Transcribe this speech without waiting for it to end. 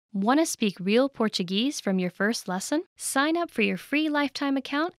Want to speak real Portuguese from your first lesson? Sign up for your free lifetime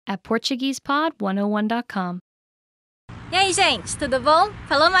account at PortuguesePod101.com. E aí, gente, tudo bom?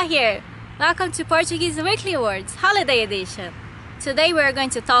 Paloma here. Welcome to Portuguese Weekly Words Holiday Edition. Today we are going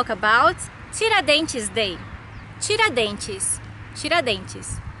to talk about Tiradentes Day. Tiradentes.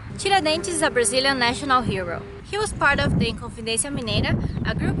 Tiradentes is a Brazilian national hero. He was part of the Inconfidência Mineira,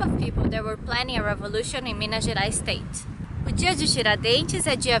 a group of people that were planning a revolution in Minas Gerais state. O dia de Tiradentes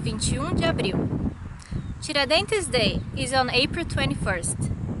é dia 21 de abril. Tiradentes Day is on April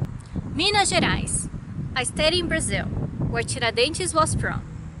 21st. Minas Gerais, a state in Brazil, where Tiradentes was from.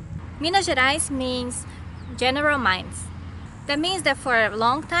 Minas Gerais means general mines. That means that for a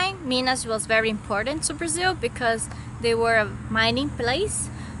long time, Minas was very important to Brazil because they were a mining place.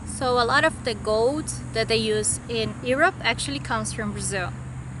 So a lot of the gold that they use in Europe actually comes from Brazil.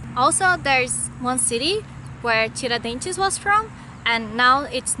 Also, there's one city where Tiradentes was from, and now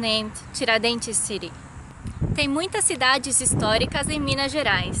it's named Tiradentes City. Tem muitas cidades históricas em Minas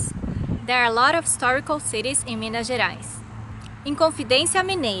Gerais. There are a lot of historical cities in Minas Gerais. Inconfidência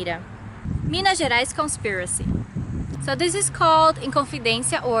Mineira. Minas Gerais Conspiracy. So this is called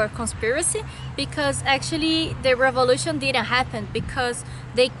Inconfidência or conspiracy because actually the revolution didn't happen because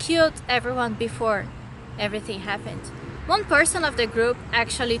they killed everyone before everything happened. One person of the group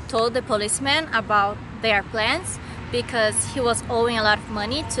actually told the policeman about their plans because he was owing a lot of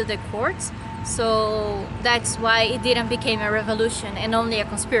money to the courts, so that's why it didn't become a revolution and only a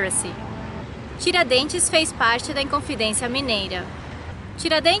conspiracy. Tiradentes fez parte da Inconfidência Mineira.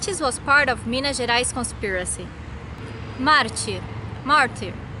 Tiradentes was part of Minas Gerais conspiracy. Martyr.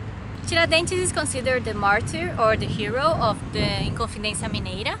 Tiradentes is considered the martyr or the hero of the Inconfidência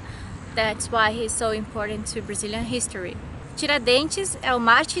Mineira. That's why he's so important to Brazilian history. Tiradentes é o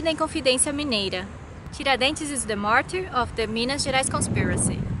mártir da Inconfidência Mineira. Tiradentes is the martyr of the Minas Gerais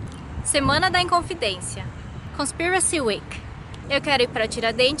conspiracy. Semana da Inconfidência. Conspiracy Week. Eu quero ir para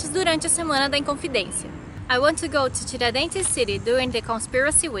Tiradentes durante a Semana da Inconfidência. I want to go to Tiradentes City during the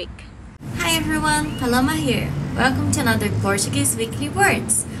Conspiracy Week. Hi everyone, Paloma here. Welcome to another Portuguese Weekly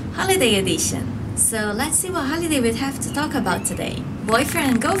Words Holiday Edition. So let's see what holiday we have to talk about today.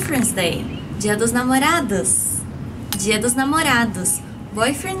 Boyfriend and Girlfriend's Day. Dia dos Namorados. Dia dos Namorados.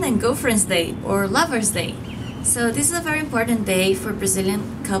 Boyfriend and Girlfriend's Day or Lover's Day. So this is a very important day for Brazilian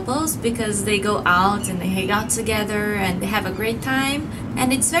couples because they go out and they hang out together and they have a great time.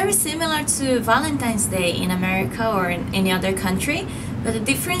 And it's very similar to Valentine's Day in America or in any other country. But the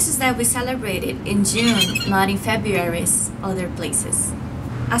difference is that we celebrate it in June, not in February as other places.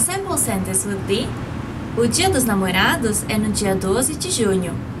 A sample sentence would be: O Dia dos Namorados é no dia 12 de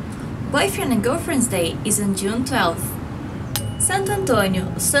junho. Boyfriend and Girlfriend's Day is on June 12th. Santo Antônio,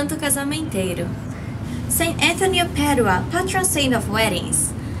 o santo casamenteiro. Saint Anthony of Padua, patron saint of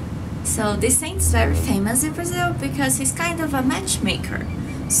weddings. So this saint is very famous in Brazil because he's kind of a matchmaker.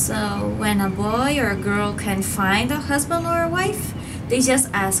 So when a boy or a girl can't find a husband or a wife, they just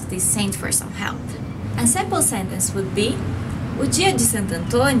ask this saint for some help. A sample sentence would be: O dia de Santo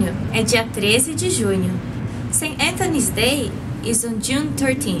Antônio é dia 13 de junho. Saint Anthony's Day is on June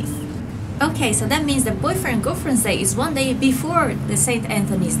 13th. Okay, so that means the Boyfriend and Girlfriend's Day is one day before the Saint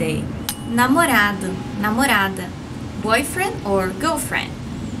Anthony's Day. Namorado, namorada, boyfriend or girlfriend.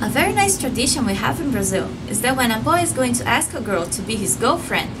 A very nice tradition we have in Brazil is that when a boy is going to ask a girl to be his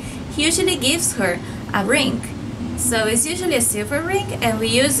girlfriend, he usually gives her a ring. So it's usually a silver ring and we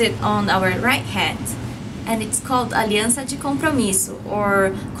use it on our right hand. And it's called aliança de compromisso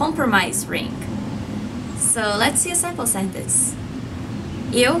or compromise ring. So let's see a sample sentence.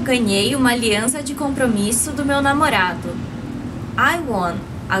 Eu ganhei uma aliança de compromisso do meu namorado. I won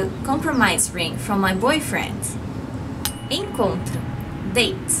a compromise ring from my boyfriend. Encontro,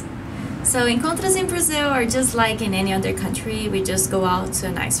 date. So encontros in Brazil are just like in any other country. We just go out to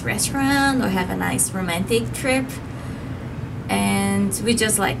a nice restaurant or have a nice romantic trip. And we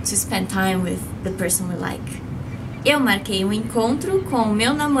just like to spend time with the person we like. Eu marquei um encontro com o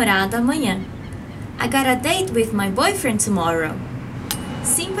meu namorado amanhã. I got a date with my boyfriend tomorrow.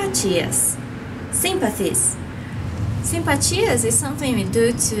 Simpatias. Sympathies. Sympatias is something we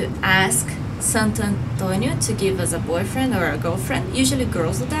do to ask Santo Antonio to give us a boyfriend or a girlfriend. Usually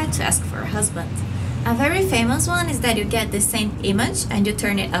girls do that to ask for a husband. A very famous one is that you get the same image and you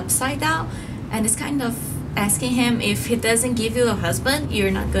turn it upside down, and it's kind of asking him if he doesn't give you a husband, you're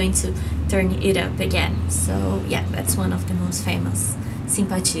not going to turn it up again. So yeah, that's one of the most famous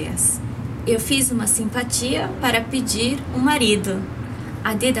simpatias. Eu fiz uma simpatia para pedir marido.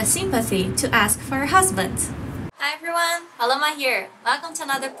 I did a sympathy to ask for a husband. Hi everyone, Paloma here. Welcome to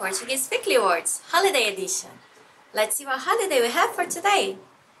another Portuguese Weekly Words Holiday Edition. Let's see what holiday we have for today.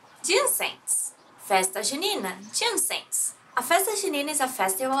 Juncense. Festa Junina, Juncense. A festa junina is a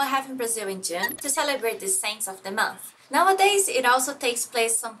festival held in Brazil in June to celebrate the saints of the month. Nowadays, it also takes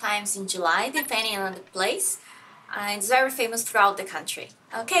place sometimes in July, depending on the place, and it's very famous throughout the country.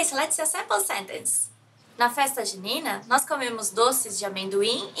 Okay, so let's see a sample sentence. Na festa junina, nós comemos doces de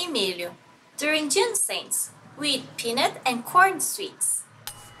amendoim e milho. During Juncense, we eat peanut and corn sweets.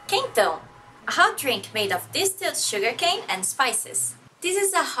 Quentão, a hot drink made of distilled sugarcane and spices. This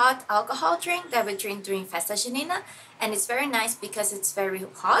is a hot alcohol drink that we drink during Festa Junina, and it's very nice because it's very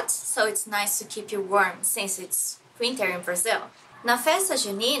hot, so it's nice to keep you warm since it's winter in Brazil. Na Festa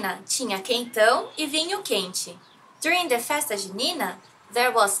Junina, tinha quentão e vinho quente. During the Festa Junina, there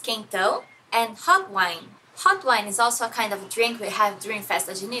was quentão and hot wine. Hot wine is also a kind of drink we have during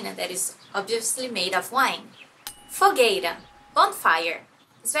Festa Junina that is obviously made of wine. Fogueira, bonfire.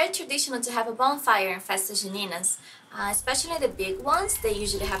 It's very traditional to have a bonfire in Festa Juninas, especially the big ones, they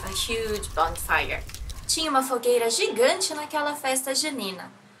usually have a huge bonfire. Tinha uma fogueira gigante naquela festa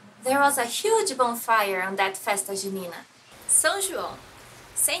junina. There was a huge bonfire on that Festa Junina. São João,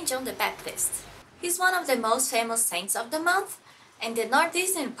 Saint John the Baptist. He's one of the most famous saints of the month. In the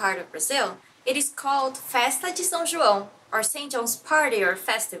northeastern part of Brazil, it is called Festa de São João, or Saint John's Party or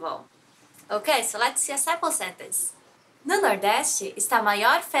Festival. Okay, so let's see a sample sentence. No Nordeste está a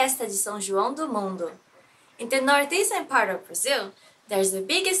maior festa de São João do mundo. In the northeastern part of Brazil, there's the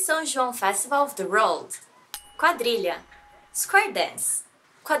biggest São João festival of the world. Quadrilha, square dance.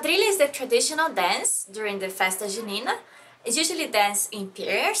 Quadrilha is the traditional dance during the Festa Junina. It's usually danced in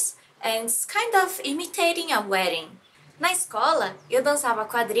pairs and it's kind of imitating a wedding. Na escola, eu dançava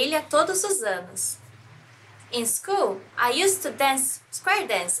quadrilha todos os anos. In school, I used to dance square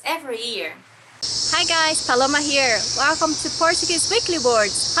dance every year. Hi guys, Paloma here. Welcome to Portuguese Weekly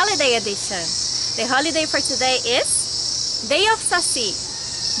Words Holiday Edition. The holiday for today is Day of Saci.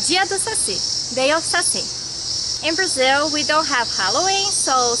 Dia do Saci. Day of Saci. In Brazil, we don't have Halloween,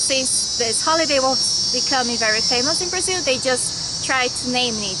 so since this holiday was becoming very famous in Brazil, they just tried to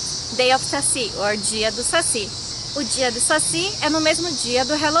name it Day of Saci or Dia do Saci. O Dia do Saci é no mesmo dia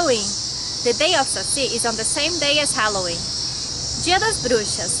do Halloween. The Day of Saci is on the same day as Halloween. Dia das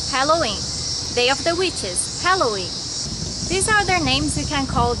Bruxas, Halloween. Day of the Witches, Halloween. These are their names you can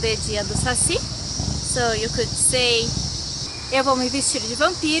call the Dia do Saci. So you could say, eu vou me vestir de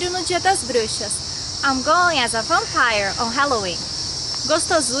vampiro no Dia das Bruxas. I'm going as a vampire on Halloween.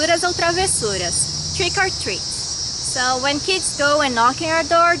 Gostosuras ou travessuras, trick or treat. So when kids go and knock on your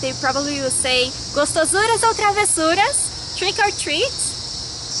door, they probably will say, gostosuras ou travessuras, trick or treat.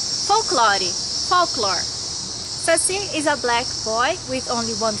 Folklore, folklore. Saci is a black boy with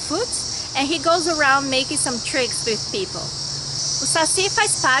only one foot, and he goes around making some tricks with people. O Saci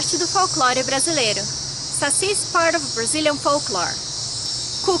faz parte do folclore brasileiro. Saci is part of Brazilian folklore.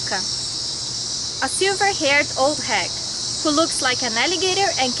 Cuca, a silver-haired old hag who looks like an alligator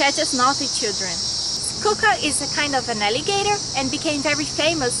and catches naughty children. Cuca is a kind of an alligator and became very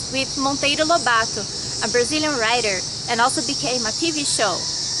famous with Monteiro Lobato, a Brazilian writer, and also became a TV show.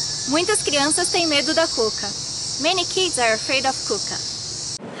 Muitas crianças têm medo da cuca. Many kids are afraid of cuca.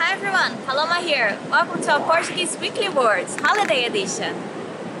 Hi everyone, Paloma here. Welcome to our Portuguese Weekly Words Holiday Edition.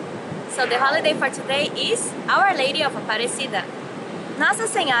 So the holiday for today is Our Lady of Aparecida. Nossa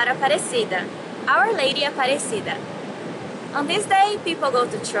Senhora Aparecida. Our Lady Aparecida. On this day, people go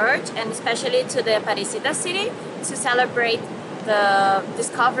to church and especially to the Aparecida city to celebrate the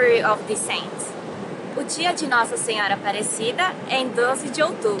discovery of the saints. O dia de Nossa Senhora Aparecida é em 12 de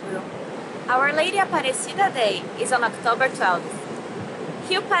outubro. Our Lady Aparecida Day is on October 12th.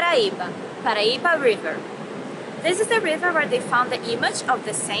 Rio Paraíba, Paraíba River. This is the river where they found the image of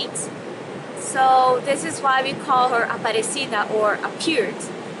the saints. So this is why we call her Aparecida or appeared,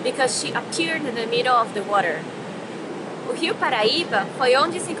 because she appeared in the middle of the water. O Rio Paraíba foi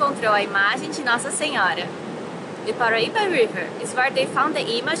onde se encontrou a imagem de Nossa Senhora. The Paraíba River is where they found the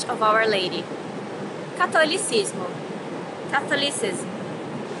image of Our Lady. Catolicismo, Catholicism.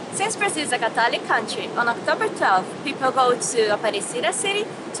 Since Brazil is a Catholic country, on October 12th, people go to Aparecida city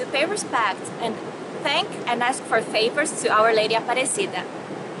to pay respect and thank and ask for favors to Our Lady Aparecida.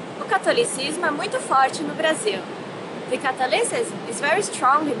 O catolicismo é muito forte no Brasil. The Catholicism is very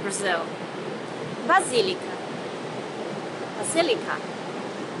strong in Brazil. Basílica. Basilica.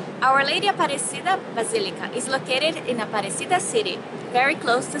 Our Lady Aparecida Basilica is located in Aparecida City, very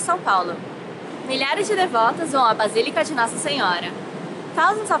close to São Paulo. Milhares de devotos vão à Basílica de Nossa Senhora.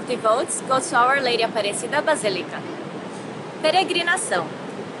 Thousands of devotees go to Our Lady Aparecida Basilica. Peregrinação,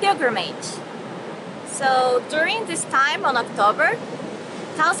 pilgrimage. So during this time on October,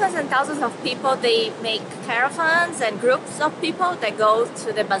 thousands and thousands of people, they make caravans and groups of people that go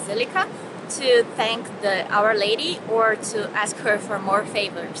to the Basilica to thank Our Lady or to ask her for more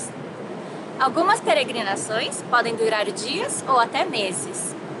favors. Algumas peregrinações podem durar dias ou até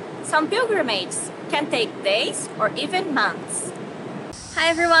meses. Some pilgrimages can take days or even months. Hi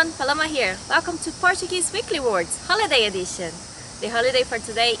everyone, Paloma here. Welcome to Portuguese Weekly Words, Holiday Edition. The holiday for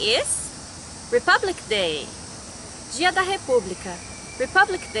today is Republic Day. Dia da República,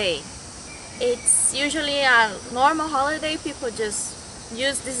 Republic Day. It's usually a normal holiday. People just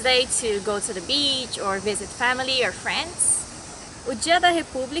use this day to go to the beach or visit family or friends. O Dia da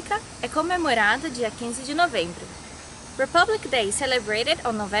República é comemorado dia 15 de novembro. Republic Day is celebrated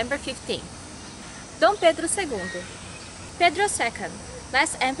on November 15. Dom Pedro II. Pedro II,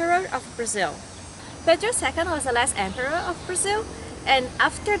 last Emperor of Brazil. Pedro II was the last Emperor of Brazil, and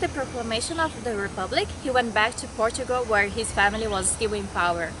after the proclamation of the Republic, he went back to Portugal where his family was still in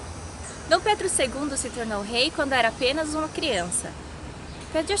power. Dom Pedro II se tornou rei quando era apenas uma criança.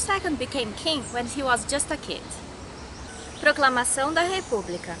 Pedro II became king when he was just a kid. Proclamação da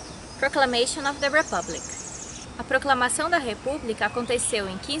República. Proclamation of the Republic. A Proclamação da República aconteceu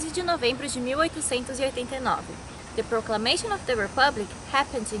em 15 de novembro de 1889. The Proclamation of the Republic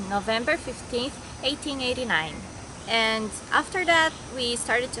happened in November 15, 1889. And after that, we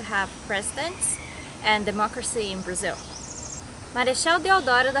started to have presidents and democracy in Brazil. Marechal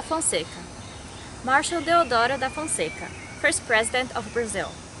Deodoro da Fonseca. Marshal Deodoro da Fonseca, first president of Brazil.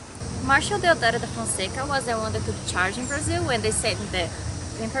 Marshal Deodoro da Fonseca was the one that took charge in Brazil when they sent the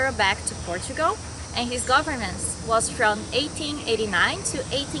emperor back to Portugal, and his governance was from 1889 to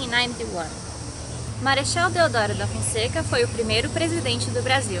 1891. Marechal Deodoro da Fonseca foi o primeiro presidente do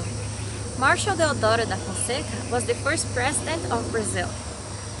Brasil. Marshal Deodoro da Fonseca was the first president of Brazil.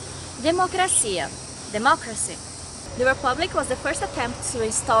 Democracia, democracy. The Republic was the first attempt to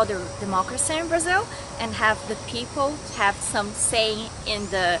install the democracy in Brazil and have the people have some say in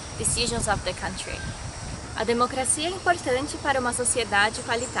the decisions of the country. A democracia é importante para uma sociedade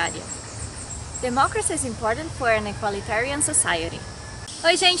igualitária. Democracy is important for an equalitarian society.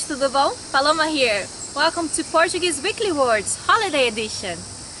 Oi gente, tudo bom? Paloma here. Welcome to Portuguese Weekly Words, Holiday Edition.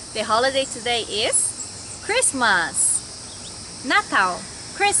 The holiday today is Christmas. Natal,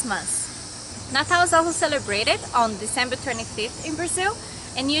 Christmas. Natal is also celebrated on December 25th in Brazil,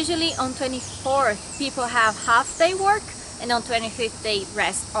 and usually on 24th people have half-day work, and on 25th they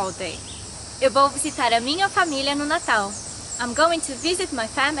rest all day. Eu vou visitar a minha família no Natal. I'm going to visit my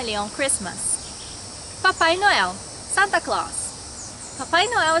family on Christmas. Papai Noel, Santa Claus. Papai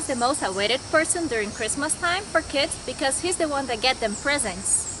Noel is the most awaited person during Christmas time for kids because he's the one that gets them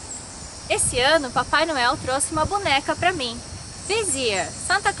presents. Esse ano, Papai Noel trouxe uma boneca para mim. This year,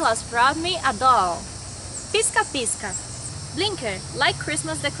 Santa Claus brought me a doll. Pisca pisca. Blinker, like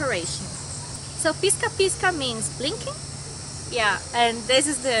Christmas decoration. So pisca pisca means blinking? Yeah, and this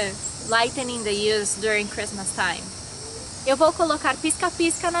is the lightning they use during Christmas time. Eu vou colocar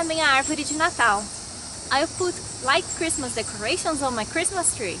pisca-pisca na minha árvore de Natal. I'll put light Christmas decorations on my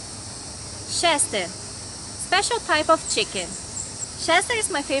Christmas tree. Chester, special type of chicken. Chester is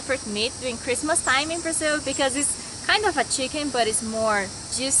my favorite meat during Christmas time in Brazil because it's kind of a chicken, but it's more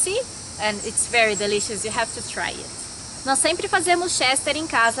juicy and it's very delicious. You have to try it. Nós sempre fazemos Chester em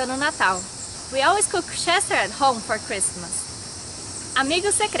casa no Natal. We always cook Chester at home for Christmas.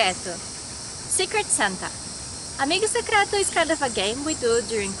 Amigo secreto. Secret Santa. Amigo secreto is kind of a game we do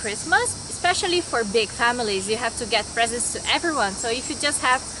during Christmas, especially for big families. You have to get presents to everyone. So if you just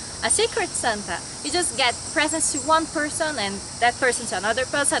have a Secret Santa, you just get presents to one person and that person to another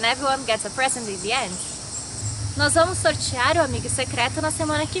person. Everyone gets a present in the end. Nós vamos sortear o Amigo Secreto na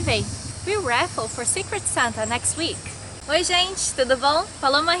semana que vem. We raffle for Secret Santa next week. Oi gente, tudo bom?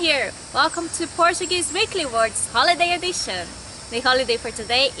 Paloma here. Welcome to Portuguese Weekly Words Holiday Edition. The holiday for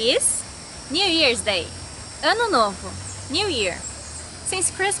today is New Year's Day. Ano Novo, New Year. Since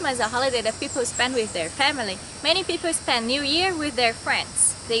Christmas is a holiday that people spend with their family, many people spend New Year with their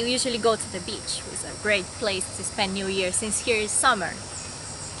friends. They usually go to the beach, which is a great place to spend New Year since here is summer.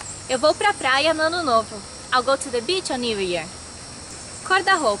 Eu vou pra praia no Ano Novo. I'll go to the beach on New Year. Cor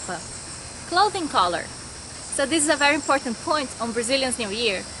da roupa, clothing color. So this is a very important point on Brazilians' New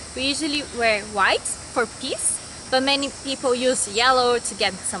Year. We usually wear white for peace, but many people use yellow to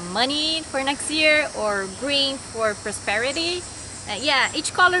get some money for next year or green for prosperity. Yeah,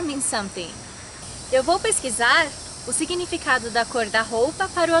 each color means something. Eu vou pesquisar o significado da cor da roupa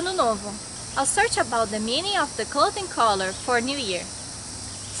para o Ano Novo. I'll search about the meaning of the clothing color for New Year.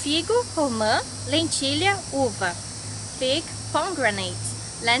 Figo, romã, lentilha, uva. Fig, pomegranate.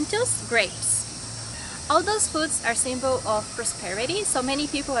 Lentils, grapes. All those foods are symbol of prosperity, so many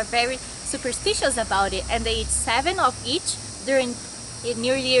people are very superstitious about it and they eat 7 of each during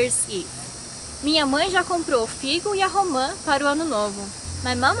New Year's Eve. Minha mãe já comprou o figo e a romã para o ano novo.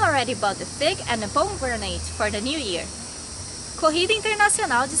 My mom already bought the fig and the pomegranate for the new year. Corrida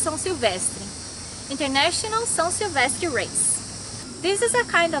Internacional de São Silvestre. International São Silvestre Race. This is a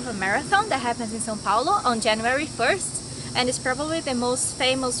kind of a marathon that happens in São Paulo on January 1st and is probably the most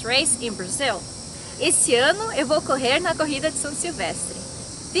famous race in Brazil. Esse ano eu vou correr na corrida de São Silvestre.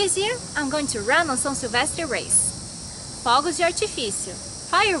 This year I'm going to run on São Silvestre race. Fogos de artifício,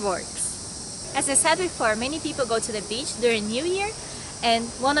 fireworks. As I said before, many people go to the beach during New Year, and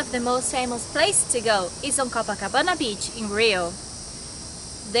one of the most famous places to go is on Copacabana Beach in Rio.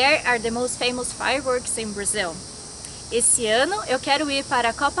 There are the most famous fireworks in Brazil. Esse ano eu quero ir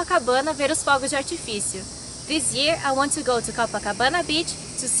para Copacabana ver os fogos de artifício. This year I want to go to Copacabana Beach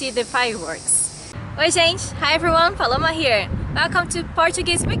to see the fireworks. Oi gente, hi everyone, Paloma here. Welcome to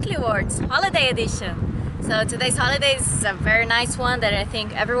Portuguese Weekly Words, Holiday Edition. So today's holiday is a very nice one that I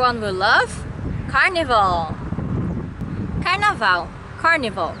think everyone will love. Carnival. Carnaval,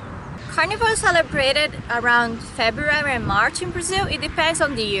 Carnival. Carnival is celebrated around February and March in Brazil. It depends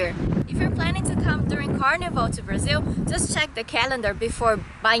on the year. If you're planning to come during Carnival to Brazil, just check the calendar before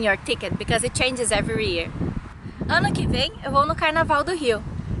buying your ticket because it changes every year. Ano que vem eu vou no Carnaval do Rio.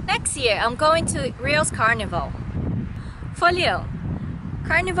 Next year, I'm going to Rio's Carnival. Folião,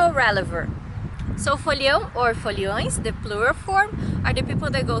 Carnival Reliever. So folião or foliões, the plural form, are the people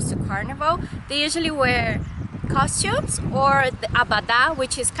that goes to Carnival. They usually wear costumes or the abadá,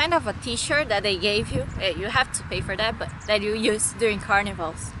 which is kind of a t-shirt that they gave you. You have to pay for that, but that you use during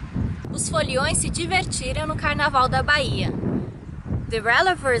carnivals. Os foliões se divertiram no Carnaval da Bahia. The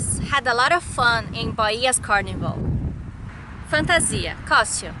Relievers had a lot of fun in Bahia's Carnival. Fantasia,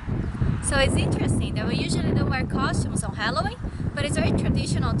 costume. So it's interesting that we usually don't wear costumes on Halloween, but it's very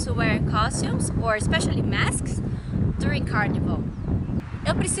traditional to wear costumes, or especially masks, during Carnival.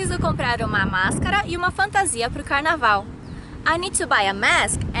 Eu preciso comprar uma máscara e uma fantasia para o Carnaval. I need to buy a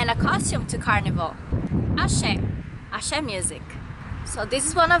mask and a costume to Carnival. Axé, Axé music. So this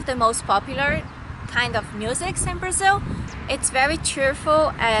is one of the most popular kind of musics in Brazil. It's very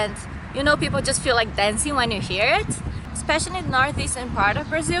cheerful and you know people just feel like dancing when you hear it. Especially in the northeastern part of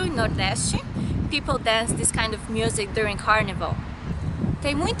Brazil, in Nordeste, people dance this kind of music during Carnival.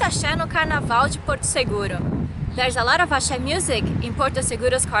 Tem muita axé no Carnaval de Porto Seguro. There's a lot of axé music in Porto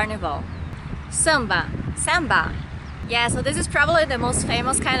Seguro's Carnival. Samba, samba. Yeah, so this is probably the most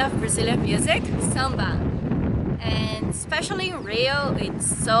famous kind of Brazilian music, samba. And especially in Rio, it's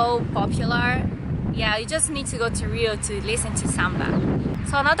so popular. Yeah, you just need to go to Rio to listen to samba.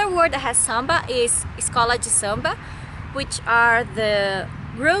 So another word that has samba is escola de samba, which are the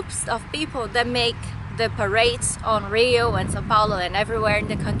groups of people that make the parades on Rio and São Paulo and everywhere in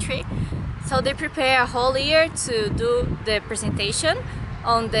the country. So they prepare a whole year to do the presentation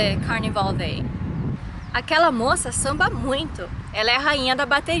on the Carnival Day. Aquela moça samba muito. Ela é a rainha da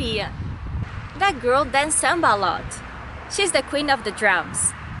bateria. That girl dance samba a lot. She's the queen of the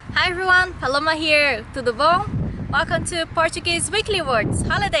drums. Hi everyone, Paloma here. Tudo bom? Welcome to Portuguese Weekly Words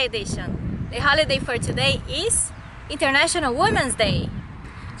Holiday Edition. The holiday for today is International Women's Day.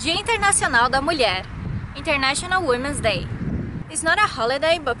 Dia Internacional da Mulher. International Women's Day. It's not a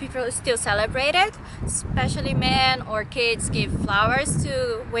holiday, but people still celebrate it. Especially men or kids give flowers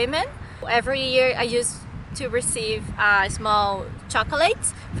to women. Every year I used to receive a small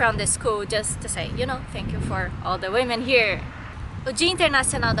chocolate from the school just to say, you know, thank you for all the women here. O Dia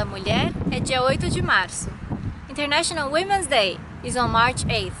Internacional da Mulher é dia 8 de março. International Women's Day is on March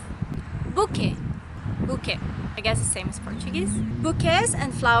 8th. Bouquet. Bouquet. I guess the same as Portuguese. Bouquets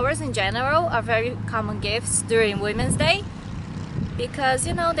and flowers in general are very common gifts during Women's Day because,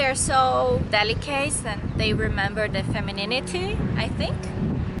 you know, they're so delicate and they remember the femininity, I think.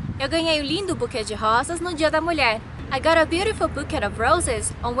 Eu ganhei um lindo buquê de rosas no Dia da Mulher. I got a beautiful bouquet of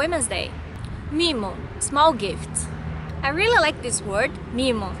roses on Women's Day. Mimo, small gift. I really like this word,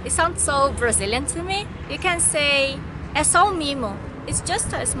 mimo. It sounds so Brazilian to me. You can say, é só um mimo. It's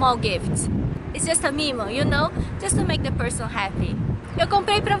just a small gift. It's just a mimo, you know, just to make the person happy. Eu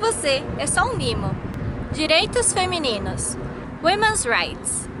comprei pra você, é só um mimo. Direitos femininos. Women's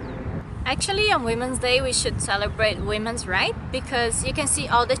rights. Actually, on Women's Day, we should celebrate women's rights because you can see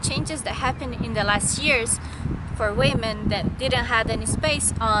all the changes that happened in the last years for women that didn't have any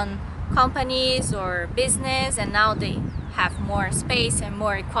space on companies or business, and now they have more space and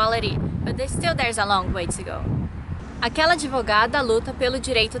more equality, but there's a long way to go. Aquela advogada luta pelo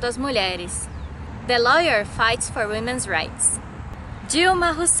direito das mulheres. The lawyer fights for women's rights.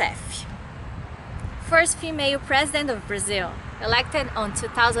 Dilma Rousseff. first female president of Brazil, elected in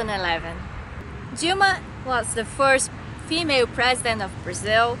 2011. Dilma was the first female president of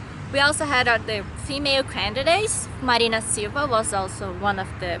Brazil. We also had the female candidates. Marina Silva was also one of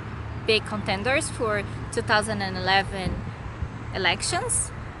the big contenders for 2011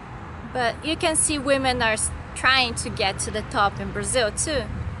 elections. But you can see women are trying to get to the top in Brazil too.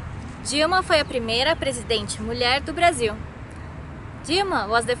 Dilma foi a primeira presidente mulher do Brasil. Dilma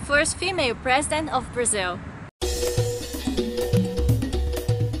was the first female president of Brazil.